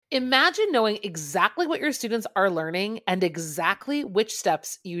Imagine knowing exactly what your students are learning and exactly which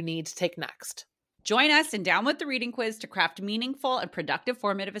steps you need to take next. Join us in Down with the Reading Quiz to craft meaningful and productive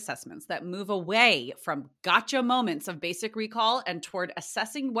formative assessments that move away from gotcha moments of basic recall and toward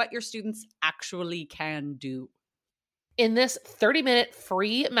assessing what your students actually can do. In this 30-minute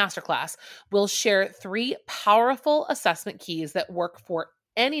free masterclass, we'll share 3 powerful assessment keys that work for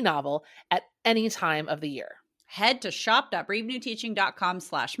any novel at any time of the year. Head to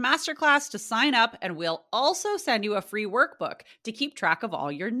shop.bravenewteaching.com/masterclass to sign up, and we'll also send you a free workbook to keep track of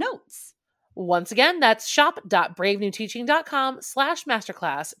all your notes. Once again, that's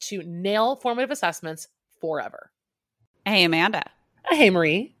shop.bravenewteaching.com/masterclass to nail formative assessments forever. Hey, Amanda. Hey,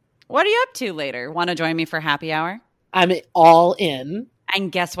 Marie. What are you up to later? Want to join me for happy hour? I'm all in. And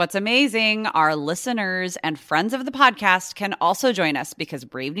guess what's amazing? Our listeners and friends of the podcast can also join us because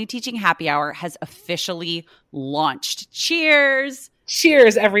Brave New Teaching Happy Hour has officially launched. Cheers!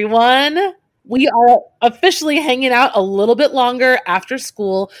 Cheers, everyone. We are officially hanging out a little bit longer after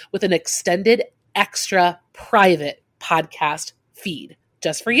school with an extended, extra private podcast feed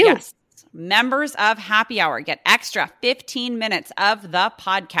just for you. Yes. Members of Happy Hour get extra 15 minutes of the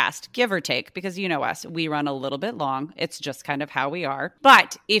podcast, give or take, because you know us, we run a little bit long. It's just kind of how we are.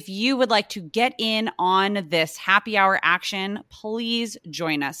 But if you would like to get in on this Happy Hour action, please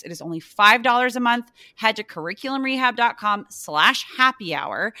join us. It is only $5 a month. Head to curriculumrehab.com/happy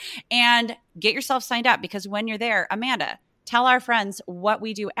hour and get yourself signed up, because when you're there, Amanda, tell our friends what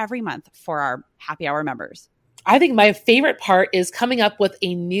we do every month for our Happy Hour members. I think my favorite part is coming up with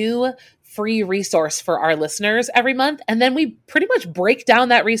a new free resource for our listeners every month. And then we pretty much break down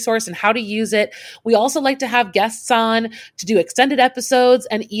that resource and how to use it. We also like to have guests on to do extended episodes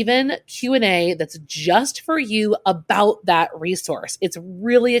and even Q&A that's just for you about that resource. It's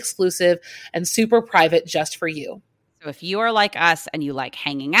really exclusive and super private just for you. So if you are like us and you like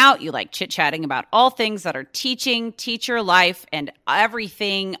hanging out, you like chit-chatting about all things that are teaching, teacher life, and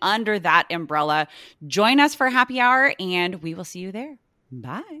everything under that umbrella, join us for Happy Hour and we will see you there.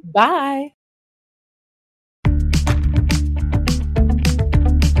 Bye. Bye.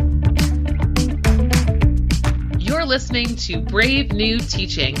 You're listening to Brave New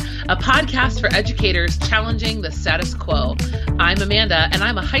Teaching, a podcast for educators challenging the status quo. I'm Amanda, and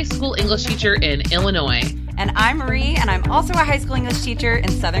I'm a high school English teacher in Illinois. And I'm Marie, and I'm also a high school English teacher in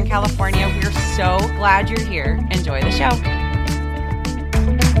Southern California. We're so glad you're here. Enjoy the show.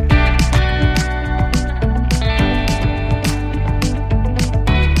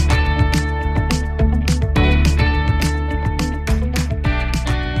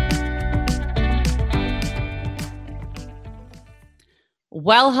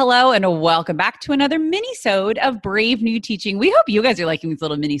 Well, hello, and welcome back to another mini-sode of Brave New Teaching. We hope you guys are liking these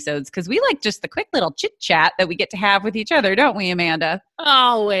little mini-sodes because we like just the quick little chit-chat that we get to have with each other, don't we, Amanda?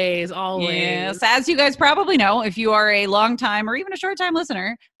 Always. Yes, as you guys probably know, if you are a long-time or even a short-time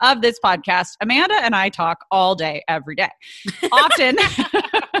listener of this podcast, Amanda and I talk all day, every day. Often,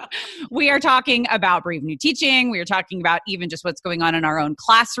 we are talking about Brave New Teaching. We are talking about even just what's going on in our own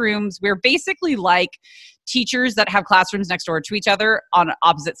classrooms. We're basically like teachers that have classrooms next door to each other on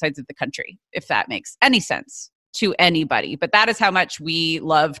opposite sides of the country, if that makes any sense to anybody. But that is how much we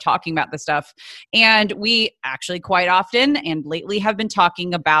love talking about this stuff. And we actually quite often and lately have been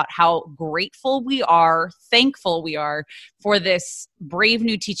talking about how grateful we are, thankful we are for this Brave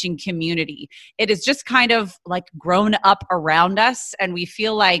New Teaching community. It is just kind of like grown up around us. And we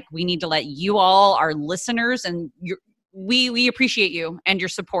feel like we need to let you all, our listeners, and we appreciate you and your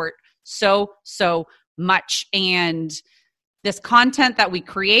support so much. And this content that we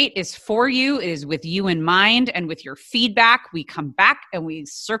create is for you, it is with you in mind, and with your feedback, we come back and we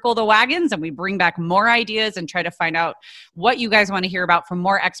circle the wagons and we bring back more ideas and try to find out what you guys want to hear about from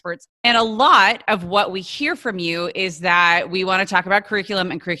more experts. And a lot of what we hear from you is that we want to talk about curriculum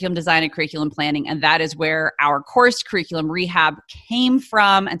and curriculum design and curriculum planning. And that is where our course, Curriculum Rehab, came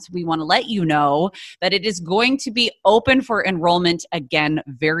from. And so we want to let you know that it is going to be open for enrollment again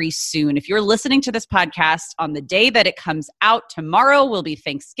very soon. If you're listening to this podcast on the day that it comes out, tomorrow will be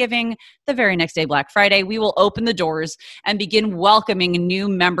Thanksgiving. The very next day, Black Friday, we will open the doors and begin welcoming new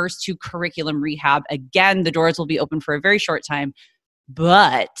members to Curriculum Rehab. Again, the doors will be open for a very short time,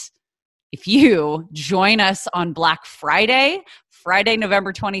 but if you join us on Black Friday,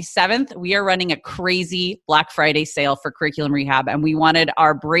 November 27th, we are running a crazy Black Friday sale for Curriculum Rehab, and we wanted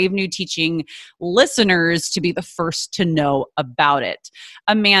our Brave New Teaching listeners to be the first to know about it.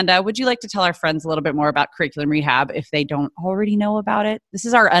 Amanda, would you like to tell our friends a little bit more about Curriculum Rehab if they don't already know about it? This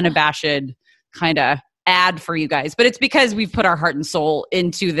is our unabashed kind of ad for you guys, but it's because we've put our heart and soul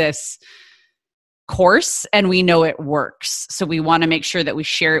into this course and we know it works. So we want to make sure that we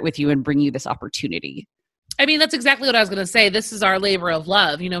share it with you and bring you this opportunity. I mean, that's exactly what I was going to say. This is our labor of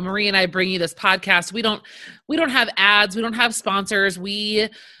love. You know, Marie and I bring you this podcast. We don't have ads. We don't have sponsors. We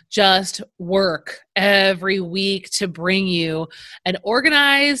just work every week to bring you an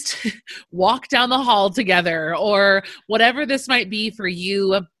organized walk down the hall together, or whatever this might be for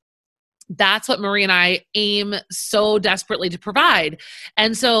you. That's what Marie and I aim so desperately to provide.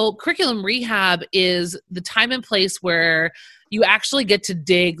 And so Curriculum Rehab is the time and place where you actually get to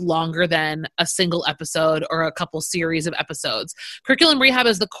dig longer than a single episode or a couple series of episodes. Curriculum Rehab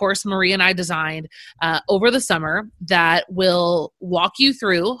is the course Marie and I designed over the summer that will walk you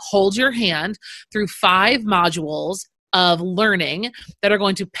through, hold your hand through 5 modules of learning that are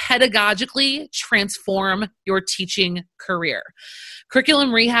going to pedagogically transform your teaching career.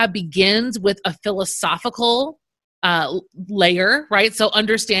 Curriculum Rehab begins with a philosophical layer, right? So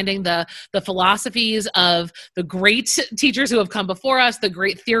understanding the philosophies of the great teachers who have come before us, the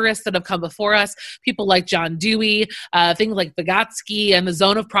great theorists that have come before us, people like John Dewey, things like Vygotsky and the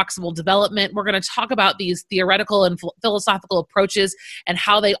zone of proximal development. We're going to talk about these theoretical and philosophical approaches and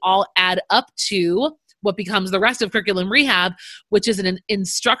how they all add up to what becomes the rest of Curriculum Rehab, which is an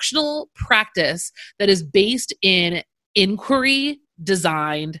instructional practice that is based in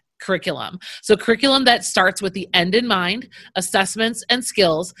inquiry-designed curriculum. So curriculum that starts with the end in mind, assessments and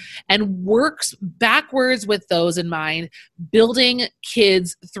skills, and works backwards with those in mind, building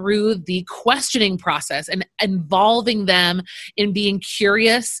kids through the questioning process and involving them in being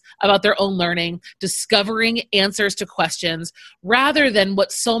curious about their own learning, discovering answers to questions, rather than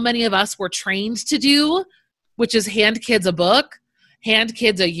what so many of us were trained to do, which is hand kids a book, hand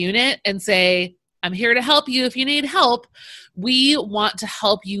kids a unit, and say, I'm here to help you if you need help. We want to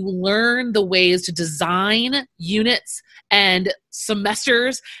help you learn the ways to design units and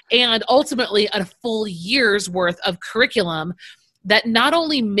semesters and ultimately a full year's worth of curriculum that not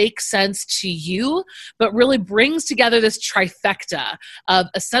only makes sense to you, but really brings together this trifecta of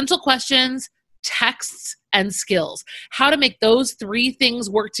essential questions, texts, and skills. How to make those 3 things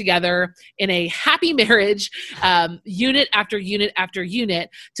work together in a happy marriage, unit after unit after unit,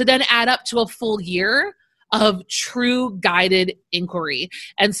 to then add up to a full year of true guided inquiry.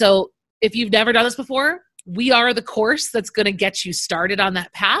 And so if you've never done this before, we are the course that's going to get you started on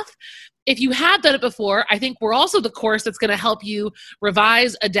that path. If you have done it before, I think we're also the course that's going to help you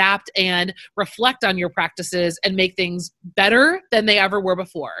revise, adapt, and reflect on your practices and make things better than they ever were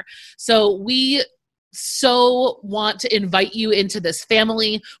before. So we so want to invite you into this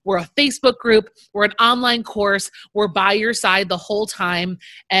family. We're a Facebook group. We're an online course. We're by your side the whole time.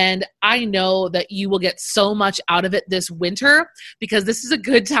 And I know that you will get so much out of it this winter, because this is a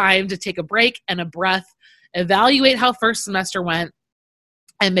good time to take a break and a breath, evaluate how first semester went,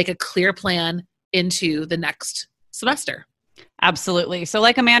 and make a clear plan into the next semester. Absolutely. So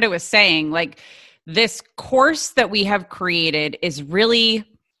like Amanda was saying, like this course that we have created is really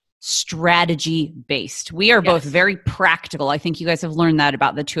strategy based. We are both very practical. I think you guys have learned that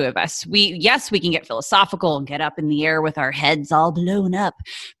about the two of us. We can get philosophical and get up in the air with our heads all blown up.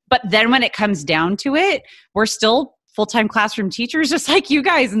 But then when it comes down to it, we're still full-time classroom teachers just like you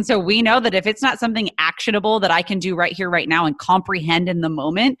guys. And so we know that if it's not something actionable that I can do right here, right now and comprehend in the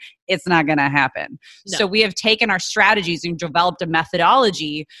moment, it's not going to happen. No. So we have taken our strategies and developed a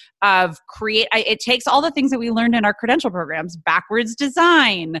methodology of it takes all the things that we learned in our credential programs, backwards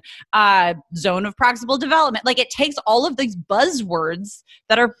design, zone of proximal development. Like it takes all of these buzzwords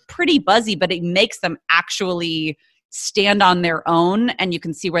that are pretty buzzy, but it makes them actually stand on their own, and you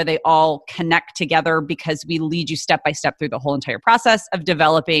can see where they all connect together because we lead you step by step through the whole entire process of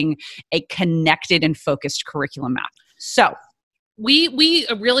developing a connected and focused curriculum map. So we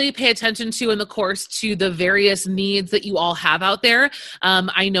really pay attention to in the course to the various needs that you all have out there.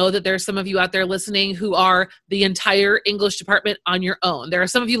 I know that there's some of you out there listening who are the entire English department on your own. There are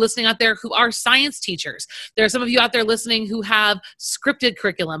some of you listening out there who are science teachers. There are some of you out there listening who have scripted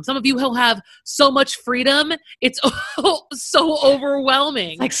curriculum. Some of you who have so much freedom, it's so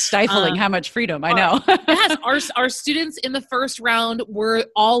overwhelming. It's like stifling how much freedom, I know. Yes, our students in the first round were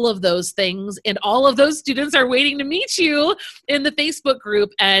all of those things, and all of those students are waiting to meet you in the Facebook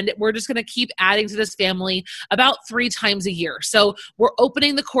group, and we're just going to keep adding to this family about 3 times a year. So we're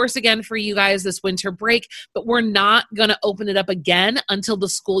opening the course again for you guys this winter break, but we're not going to open it up again until the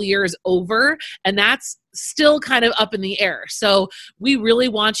school year is over, and that's still kind of up in the air. So we really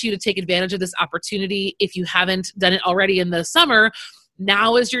want you to take advantage of this opportunity. If you haven't done it already in the summer,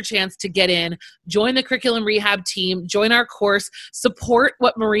 now is your chance to get in, join the Curriculum Rehab team, join our course, support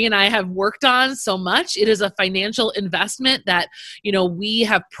what Marie and I have worked on so much. It is a financial investment that, we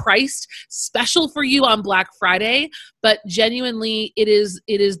have priced special for you on Black Friday, but genuinely it is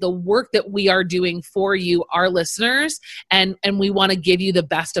the work that we are doing for you, our listeners, and we want to give you the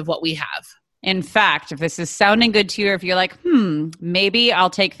best of what we have. In fact, if this is sounding good to you, or if you're like, maybe I'll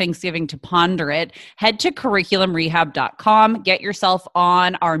take Thanksgiving to ponder it, head to curriculumrehab.com, get yourself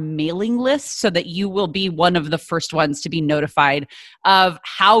on our mailing list so that you will be one of the first ones to be notified of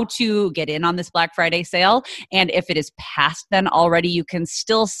how to get in on this Black Friday sale. And if it is past then already, you can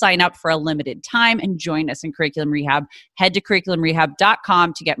still sign up for a limited time and join us in Curriculum Rehab. Head to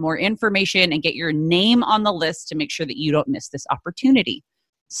curriculumrehab.com to get more information and get your name on the list to make sure that you don't miss this opportunity.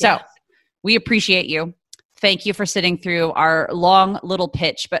 So, yes. We appreciate you. Thank you for sitting through our long little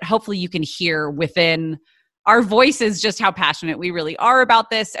pitch, but hopefully you can hear within our voices just how passionate we really are about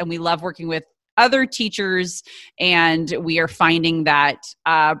this, and we love working with other teachers, and we are finding that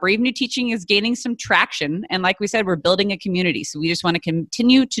Brave New Teaching is gaining some traction, and like we said, we're building a community, so we just want to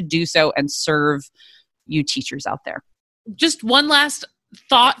continue to do so and serve you teachers out there. Just one last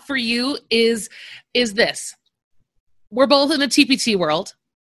thought for you is this. We're both in the TPT world.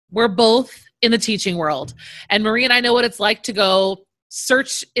 We're both in the teaching world. And Marie and I know what it's like to go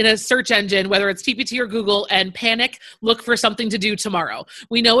search in a search engine, whether it's TPT or Google, and panic, look for something to do tomorrow.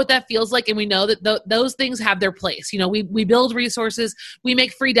 We know what that feels like, and we know that those things have their place. We build resources, we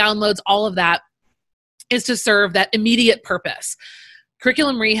make free downloads, all of that is to serve that immediate purpose.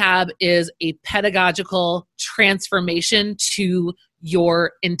 Curriculum Rehab is a pedagogical transformation to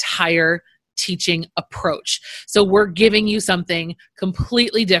your entire teaching approach. So we're giving you something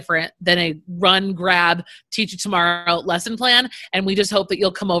completely different than a run, grab, teach it tomorrow lesson plan. And we just hope that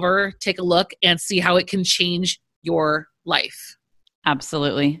you'll come over, take a look, and see how it can change your life.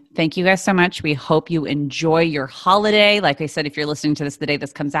 Absolutely. Thank you guys so much. We hope you enjoy your holiday. Like I said, if you're listening to this the day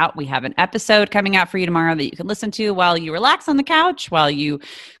this comes out, we have an episode coming out for you tomorrow that you can listen to while you relax on the couch, while you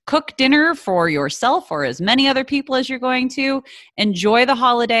cook dinner for yourself or as many other people as you're going to. Enjoy the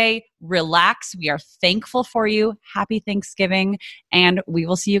holiday. Relax. We are thankful for you. Happy Thanksgiving. And we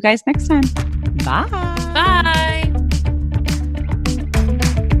will see you guys next time. Bye. Bye.